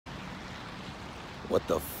What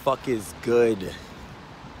the fuck is good?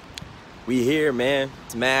 We here, man.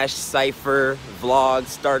 Smash Cypher vlog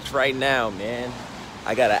starts right now, man.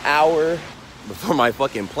 I got an hour before my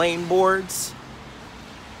fucking plane boards.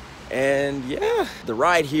 And yeah, the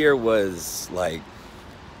ride here was like,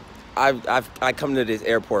 I come to this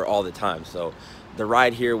airport all the time, so the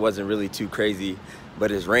ride here wasn't really too crazy,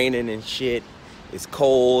 but it's raining and shit. It's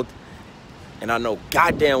cold. And I know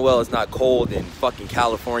goddamn well it's not cold in fucking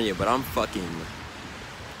California, but I'm fucking...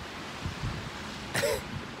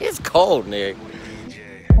 It's cold, nigga.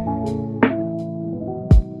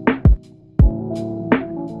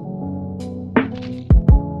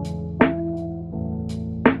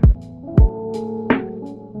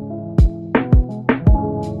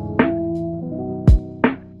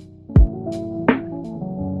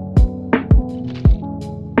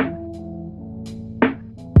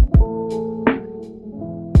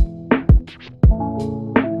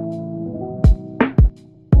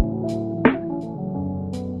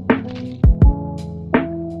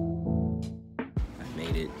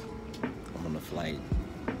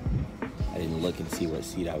 I didn't look and see what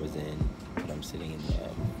seat I was in, but I'm sitting in the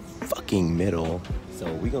fucking middle.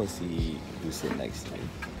 So we gonna see who's sitting next to me.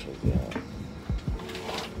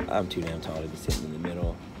 I'm too damn tall to be sitting in the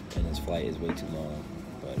middle, and this flight is way too long.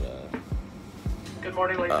 But good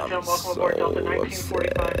morning, ladies and gentlemen. Welcome aboard Delta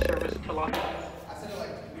 1945 service to Los Angeles.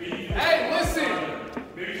 Hey, listen!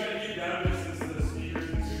 Maybe try to keep down distance to the speakers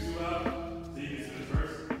and too loud, so you can see the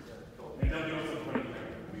first. And definitely also in front of the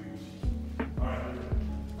camera. All right.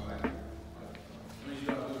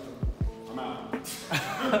 I'm out.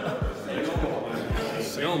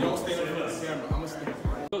 Don't stand in front of the camera. I'm gonna stand.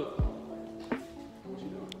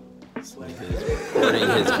 recording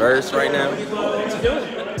his verse right now.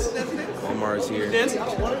 Omar is here.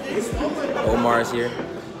 Omar is here.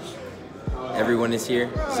 Everyone is here.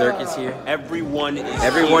 Zerk is here. Everyone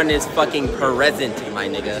is fucking present, my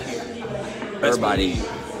nigga.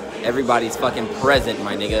 Everybody's fucking present,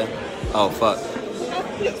 my nigga. Oh fuck.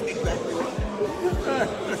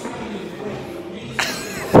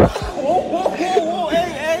 Whoa,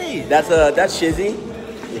 hey. That's Shizzy.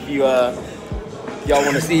 If you y'all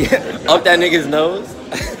want to see up that nigga's nose.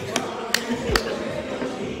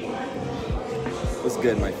 What's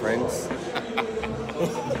good, my friends?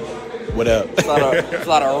 What up? It's a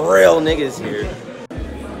lot of real niggas here.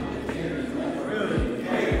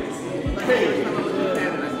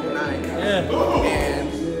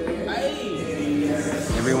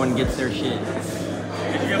 Everyone gets their shit.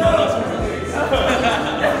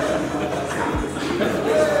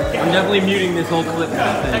 I'm definitely muting this whole clip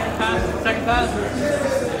now. Second pass.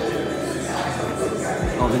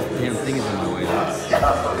 Oh, this damn thing is in my way.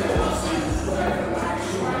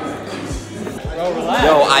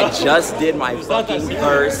 Yo, I just did my fucking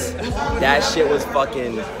verse. That shit was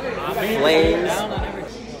fucking flames.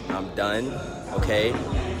 I'm done. Okay,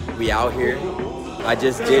 we out here. I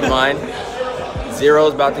just did mine.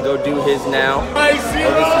 Zero's about to go do his now.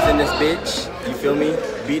 Elvis is in this bitch. You feel me?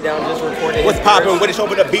 Beatdown just recorded. What's poppin'? What is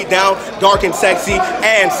over the beatdown? Dark and sexy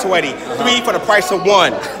and sweaty. 3 for the price of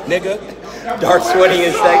 1, nigga. Dark, sweaty,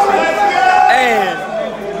 and sexy. And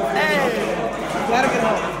gotta get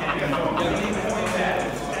home.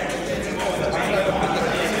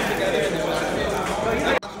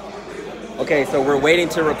 Okay, so we're waiting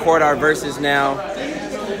to record our verses now.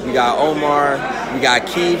 We got Omar, we got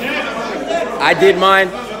Keith. I did mine.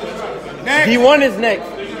 D1 is next.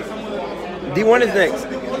 D1 is next.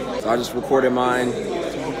 So I just recorded mine.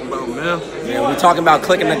 Man, we talking about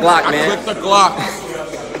clicking the Glock, man. I click the Glock.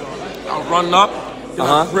 I'll run up. Then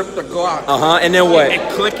I grip the Glock. And then what?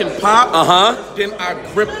 And click and pop. Then I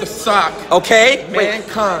grip the sock. Okay.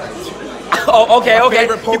 Mankind. Oh, okay.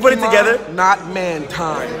 You put it together. Not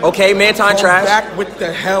Mantine. Okay, Mantine trash. Back with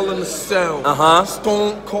the hell in the cell.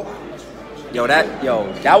 Stone cold. Yo,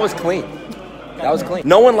 that was clean. That was clean.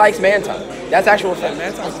 No one likes Mantine. That's actual fact.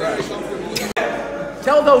 Mantine's trash.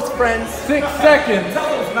 Tell those friends. 6 seconds. Tell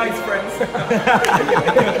those nice friends.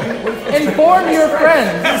 Inform your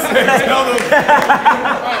friends.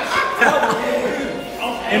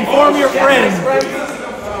 Inform your friends.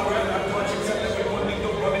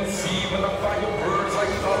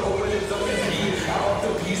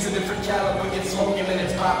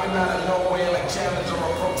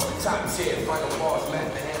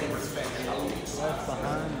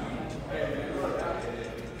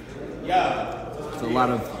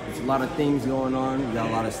 It's a lot of things going on. We got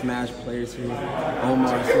a lot of Smash players here.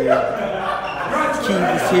 Omar's here. Keith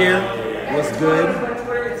is here. What's good?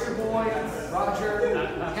 It's your boy, Roger.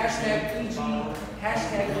 Hashtag PG.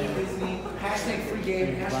 Hashtag Hashtag free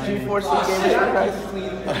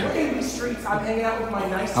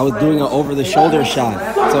I was doing an over-the-shoulder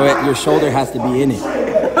shot, so your shoulder has to be in it. So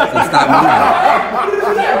stop moving.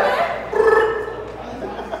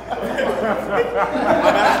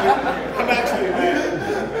 I'm actually mad.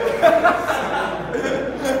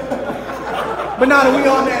 But now that we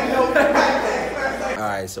on that note.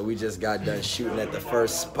 Alright, so we just got done shooting at the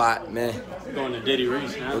first spot, man. We're going to Diddy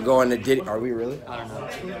Reese now. We're going to Diddy. Are we really? I don't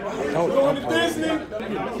know. Don't play.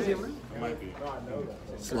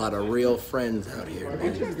 There's a lot of real friends out here,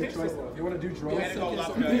 man. You want to do drugs?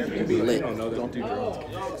 Lit. Don't do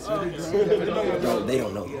drugs. No, they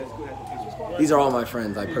don't know that. These are all my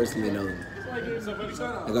friends. I personally know them.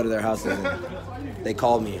 I go to their houses and they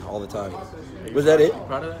call me all the time. Was that it?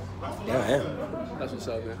 Proud of that? Yeah, I am. That's what's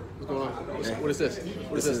up, man. What's going on? What is this?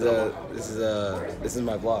 This is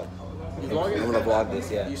my vlog. You vlogging? I'm gonna vlog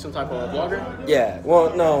this, yeah. You some type of vlogger? Yeah.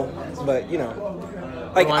 Well, no, but you know,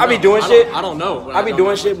 like Well, I be doing shit. I don't know. I be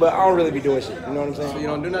doing shit, but I don't really be doing shit. You know what I'm saying? So you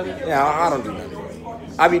don't do nothing? Yeah, I don't do nothing.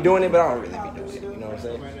 I be doing it, but I don't really be doing it. You know what I'm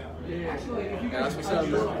saying? Yeah, that's what's up,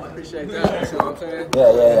 man. I appreciate that. You know what I'm saying?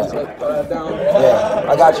 Yeah. So throw that down.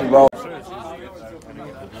 Yeah, I got you, bro.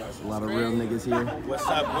 A lot of real niggas here. What's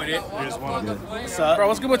up with it? Here's one. What's up? Bro,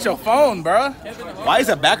 what's good with your phone, bro? Why is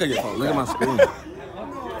the back of your phone? Look at my screen.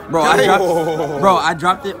 Bro, I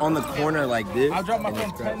dropped it on the corner like this. I dropped my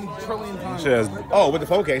phone 10 trillion times. Oh, with the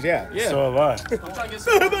phone case, yeah. So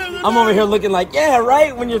have I. I'm over here looking like, yeah,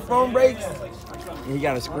 right, when your phone breaks. And you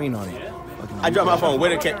got a screen on it. I dropped my phone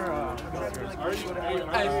with a case.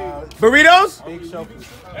 Burritos?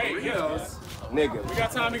 Hey, burritos. Nigga. We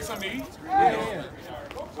got time to make something to eat? Yeah.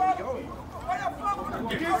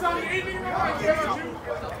 You get something to eat, nigga?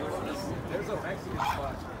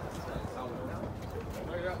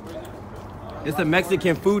 It's a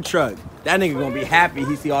Mexican food truck. That nigga gonna be happy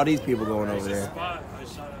he see all these people going over there. Spot I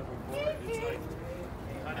shot at before.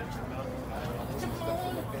 It's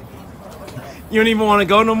like, You don't even want to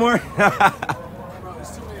go no more?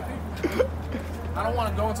 It's too many people. I don't want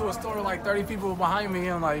to go into a store with like 30 people behind me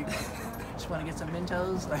and like, just want to get some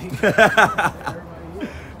Mentos. Like,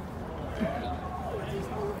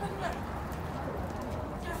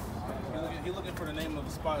 He's looking for the name of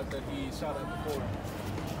the spot that he shot at before.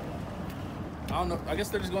 I don't know. I guess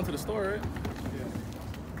they're just going to the store, right? Yeah.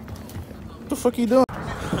 What the fuck are you doing?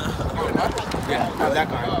 Yeah, have that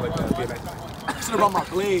car. I should have brought my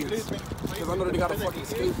blades. Because I know that they got a fucking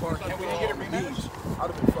skate park. Can we get it beach? I'd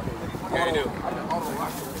have been fucking. Yeah, they do. I'd been auto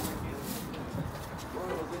locked.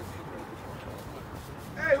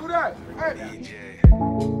 Hey, who that? Hey.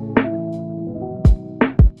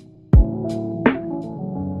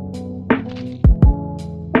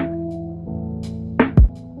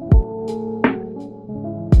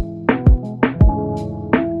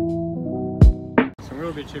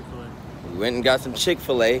 We went and got some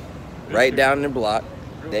Chick-fil-A right down the block.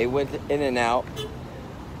 They went in and out.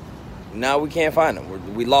 Now we can't find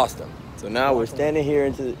them. We lost them. So now we're standing here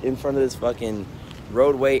in front of this fucking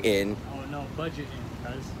roadway inn. Oh no, Budget Inn,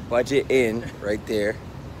 guys. Budget Inn right there.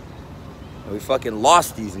 And we fucking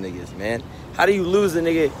lost these niggas, man. How do you lose a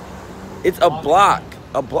nigga? It's a block.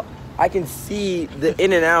 I can see the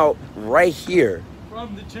in and out right here.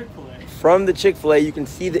 From the Chick-fil-A. From the Chick-fil-A, you can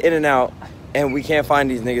see the in and out, and we can't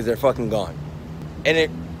find these niggas. They're fucking gone.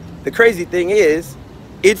 And the crazy thing is,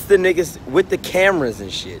 it's the niggas with the cameras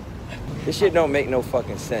and shit. This shit don't make no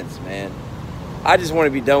fucking sense, man. I just want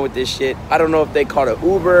to be done with this shit. I don't know if they called an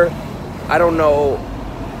Uber. I don't know.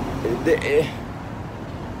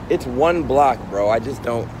 It's one block, bro. I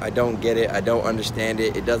don't get it. I don't understand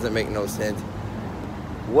it. It doesn't make no sense.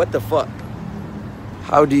 What the fuck?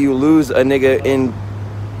 How do you lose a nigga in...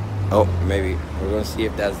 Oh, maybe. We're gonna see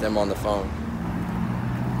if that's them on the phone.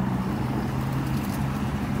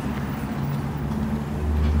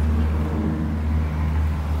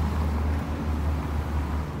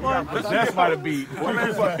 That's by the beat.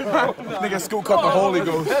 Nigga Scoop cut the Holy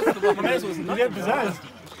Ghost. You get possessed.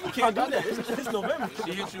 You can't do that. It's November.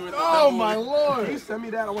 She hit you with Oh my lord. Can you send me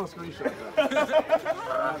that? I want a screenshot.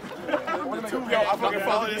 Yo, I fucking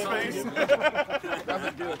follow his face.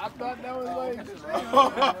 I thought that was like...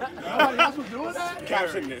 Nobody else was doing that?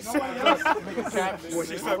 Caption this. Nobody else? Make a caption. When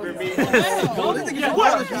she sucking me. I'm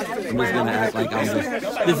just gonna act like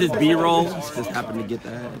this is B-roll. Just happened to get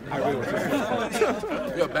that.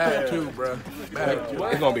 You're bad too, bro. Bad too.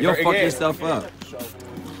 It's gonna be You'll hurt fuck again. yourself up.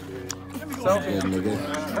 Yeah, nigga.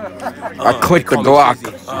 I click the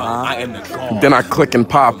Glock, I am the god. then I click and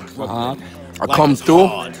pop. I come through,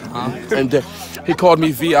 and he called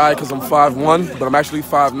me VI because I'm 5'1", but I'm actually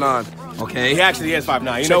 5'9". Okay. He actually is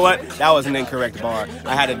 5'9". You know what? That was an incorrect bar.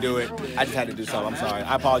 I had to do it. I just had to do something. I'm sorry.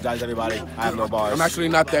 I apologize, everybody. I have no bars. I'm actually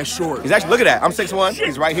not that short. He's actually, look at that. I'm 6'1".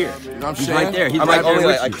 He's right here. You know what I'm He's saying? right there. He's I'm right like only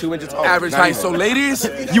there like with 2 inches taller. Average Not height. even. So ladies,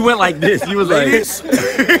 you. You went like this. You was ladies,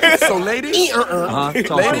 like. so ladies,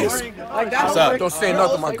 ladies, What's up? don't say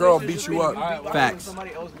nothing. My girl beat you up. Facts.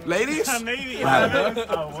 Ladies,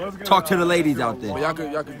 Talk to the ladies out there. y'all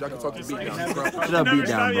could talk to beat down. Bro. Shut up, beat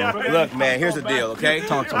down, bro. Look, man, here's the deal, okay?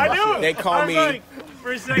 Talk to me. They call me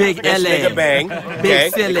Big this nigga LA. Bang, okay? They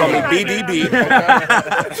Silly. call me BDB.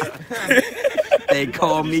 They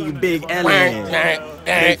call me Big LA.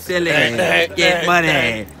 Big silly. Get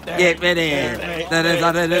money. Get ready.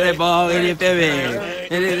 The ball in your baby.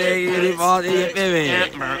 The ball in your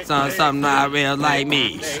baby. Some not real like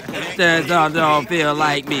me. Some don't feel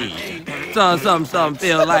like me. Some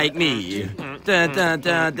feel like me.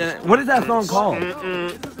 What is that song called?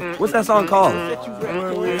 What's that song called?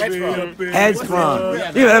 Heads from.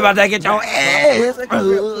 You better about to get your heads.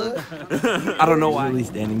 I don't know why. Really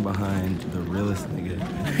standing behind the realest nigga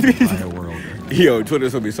in the entire world. Yo,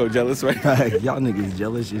 Twitter's gonna be so jealous right now. Y'all niggas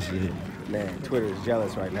jealous as shit. Man, Twitter is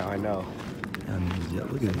jealous right now, I know. Y'all niggas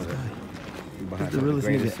jealous. Look at this guy. Behind the some of the realest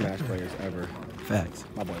greatest nigga. Smash players ever. Facts.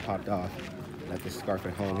 My boy popped off. Left his scarf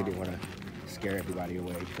at home. He didn't want to scare everybody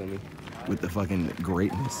away. You feel me? With the fucking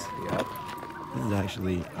greatness. Yep. This is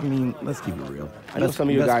actually, I mean, let's keep it real. I know some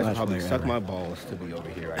of you Best guys Smash probably player suck ever. my balls to be over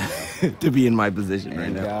here right now. To be in my position right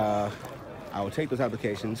And now. I will take those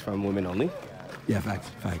applications from women only. Yeah, facts.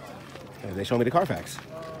 And they show me the Carfax.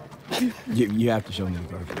 You have to show me the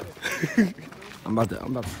card. I'm about to.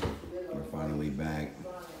 We're finally back.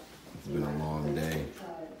 It's been a long day.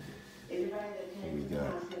 Here we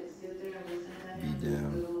got Be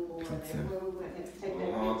Down Pizza.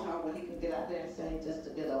 When he could get out there and sing just to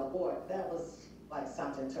get an award, that was like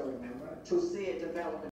something to remember. To see it develop.